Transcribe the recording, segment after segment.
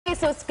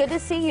so it's good to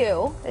see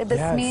you.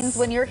 This means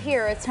when you're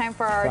here, it's time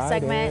for our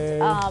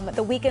segment,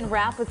 The Weekend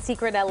Wrap with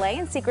Secret LA.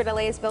 And Secret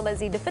LA is billed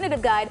as the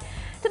definitive guide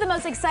to the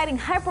most exciting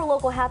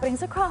hyper-local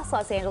happenings across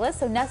Los Angeles.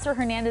 So Nestor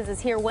Hernandez is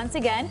here once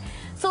again,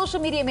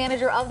 social media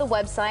manager of the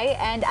website.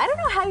 And I don't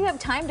know how you have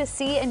time to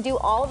see and do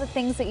all the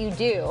things that you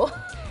do.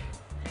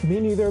 Me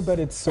neither, but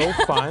it's so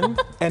fun,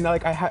 and I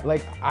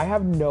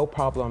have no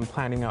problem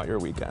planning out your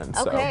weekend.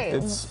 Okay.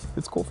 So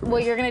it's cool for me.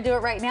 Well, you're gonna do it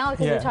right now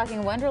because you're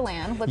talking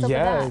Wonderland. What's up with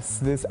that? Yes,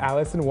 this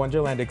Alice in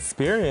Wonderland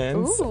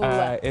experience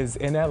is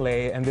in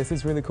LA, and this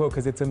is really cool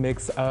because it's a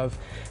mix of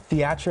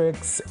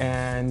theatrics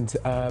and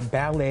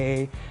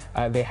ballet.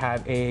 They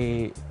have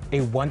a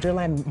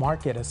Wonderland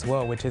market as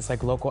well, which is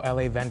like local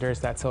LA vendors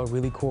that sell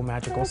really cool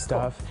magical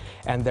stuff. Cool.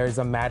 And there's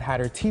a Mad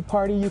Hatter tea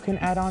party you can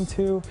add on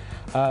to.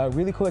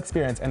 Really cool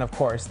experience. And of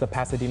course, the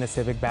Pasadena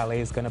Civic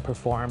Ballet is gonna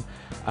perform.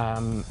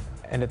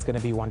 And it's going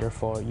to be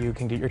wonderful. You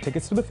can get your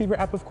tickets to the Fever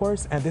app, of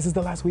course, and this is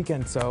the last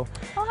weekend, so.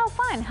 Oh, how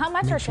fun. How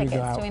much are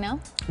tickets, do we know?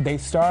 They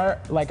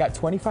start like at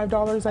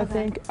 $25, I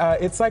think.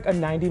 It's like a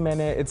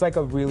 90-minute, it's like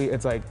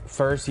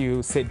first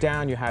you sit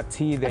down, you have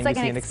tea, then you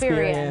see an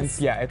experience.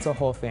 Yeah, it's a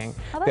whole thing.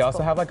 Oh, they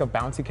also have like a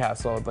bouncy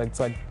castle,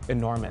 it's like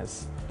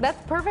enormous. That's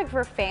perfect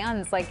for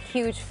fans, like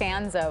huge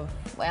fans of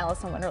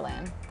Alice in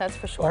Wonderland, that's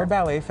for sure. Or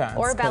ballet fans.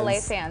 Or ballet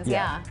fans,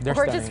 yeah. Or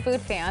stunning. just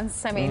food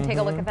fans. I mean, take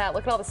a look at that.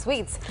 Look at all the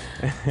sweets.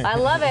 I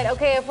love it.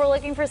 Okay, if we're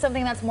looking for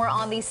something that's more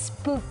on the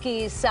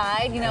spooky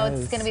side, you know,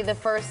 it's going to be the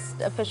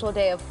first official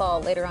day of fall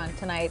later on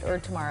tonight or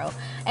tomorrow.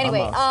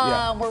 Anyway,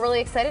 we're really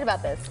excited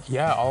about this.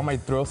 Yeah, all my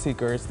thrill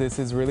seekers, this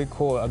is really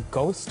cool. A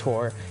ghost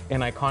tour in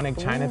iconic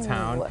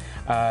Chinatown.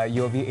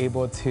 You'll be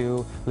able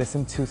to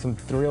listen to some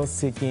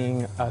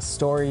thrill-seeking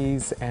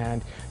stories,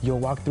 and you'll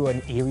walk through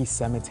an eerie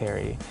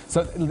cemetery.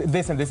 So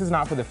listen, this is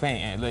not for the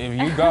faint.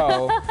 If you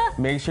go,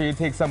 make sure you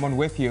take someone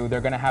with you. They're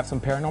going to have some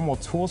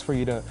paranormal tools for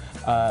you to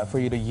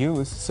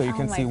use, so you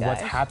can see what's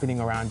happening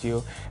around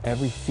you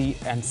every feet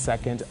and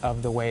second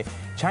of the way.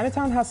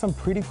 Chinatown has some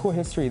pretty cool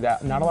history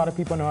that not a lot of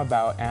people know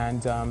about,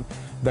 and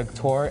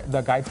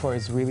the guide tour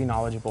is really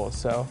knowledgeable.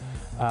 So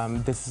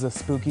this is a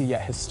spooky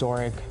yet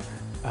historic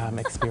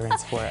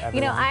experience for everyone.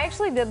 You know, I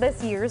actually did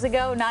this years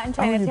ago, not in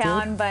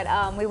Chinatown, but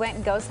we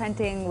went ghost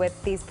hunting with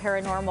these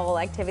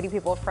paranormal activity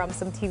people from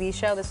some TV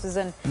show. This was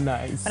when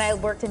I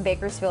worked in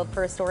Bakersfield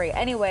for a story.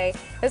 Anyway,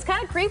 it was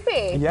kind of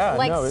creepy. Yeah,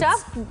 like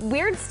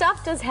weird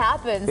stuff does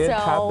happen. It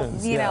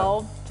happens, you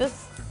know,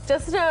 just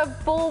a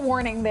full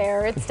warning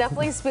there. It's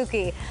definitely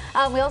spooky.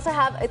 We also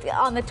have,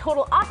 on the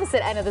total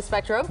opposite end of the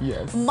spectrum,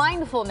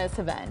 mindfulness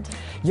event.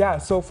 Yeah,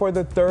 so for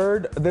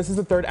this is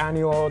the third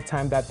annual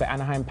time that the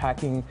Anaheim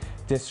Packing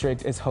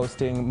District is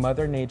hosting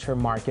Mother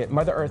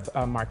Earth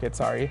Market,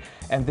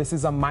 and this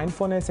is a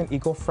mindfulness and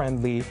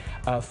eco-friendly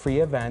free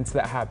event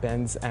that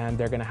happens, and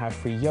they're gonna have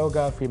free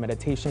yoga, free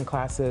meditation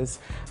classes.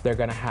 They're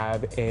gonna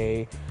have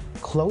a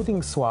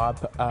clothing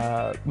swap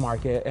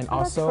market, and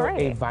also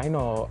a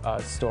vinyl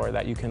store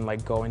that you can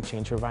like go and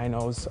change your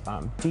vinyls,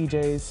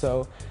 DJs,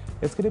 so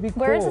it's going to be cool.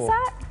 Where is this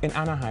at? In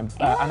Anaheim,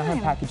 Anaheim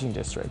Packaging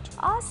District.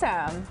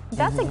 Awesome.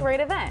 That's a great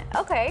event.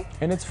 Okay.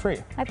 And it's free.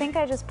 I think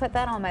I just put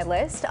that on my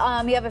list.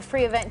 You have a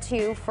free event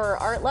too for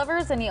art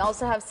lovers, and you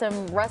also have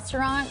some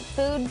restaurant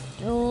food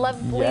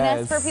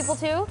loveliness for people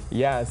too?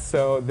 Yeah,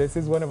 so this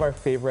is one of our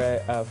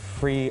favorite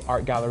free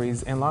art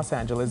galleries in Los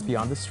Angeles,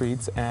 Beyond the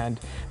Streets, and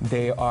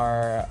they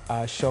are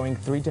showing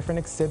 3 different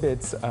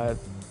exhibits.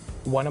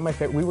 One of my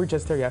favorite, we were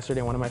just there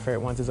yesterday, one of my favorite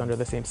ones is Under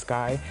the Same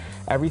Sky.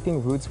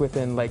 Everything roots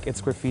within like its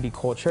graffiti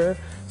culture,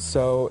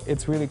 so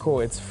it's really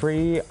cool. It's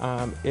free,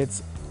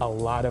 it's a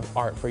lot of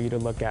art for you to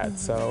look at,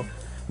 so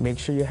make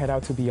sure you head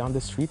out to Beyond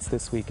the Streets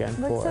this weekend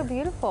for so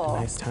beautiful.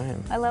 A nice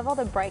time. I love all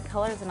the bright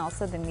colors and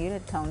also the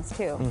muted tones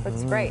too.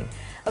 Looks great.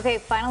 Okay,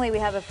 finally we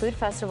have a food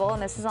festival,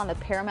 and this is on the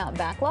Paramount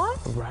backlot.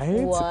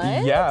 Right?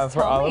 What? Yeah,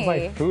 for all of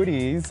my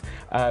foodies,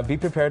 be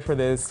prepared for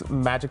this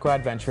magical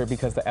adventure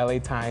because the LA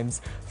Times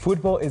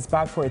Food Bowl is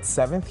back for its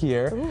 7th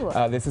year.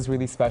 This is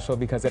really special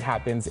because it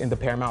happens in the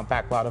Paramount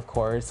backlot, of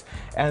course,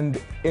 and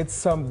it's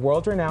some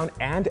world-renowned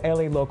and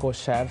LA local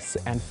chefs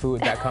and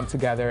food that come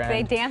together. And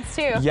they dance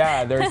too.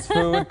 Yeah, there's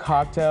food,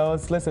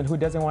 cocktails. Listen, who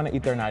doesn't want to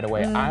eat their night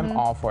away? I'm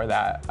all for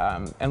that.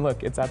 And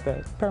look, it's at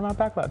the Paramount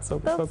backlot, so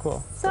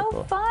cool. So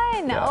cool.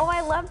 Fun. Yeah. Oh,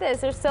 I love this.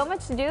 There's so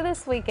much to do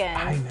this weekend.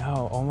 I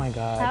know. Oh my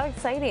God. How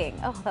exciting.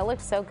 Oh, that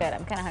looks so good.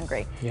 I'm kind of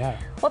hungry. Yeah.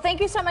 Well, thank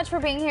you so much for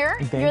being here.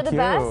 You're the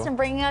best and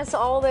bringing us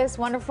all this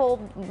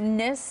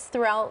wonderfulness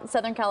throughout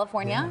Southern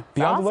California. Yeah.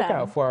 Be on the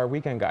lookout for our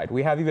weekend guide.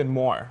 We have even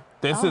more.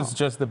 This is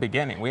just the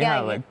beginning. We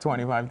have like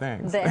 25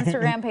 things. The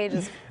Instagram page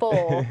is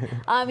full.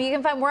 You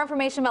can find more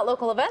information about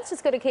local events.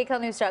 Just go to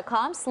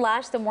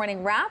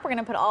kcalnews.com/themorningwrap. We're going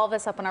to put all of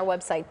this up on our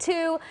website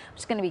too, which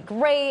is going to be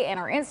great, and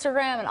our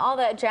Instagram and all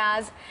that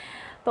jazz.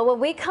 But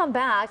when we come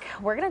back,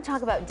 we're going to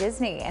talk about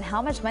Disney and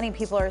how much money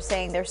people are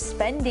saying they're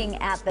spending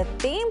at the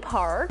theme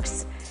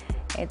parks.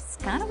 It's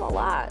kind of a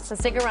lot. So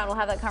stick around. We'll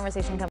have that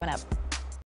conversation coming up.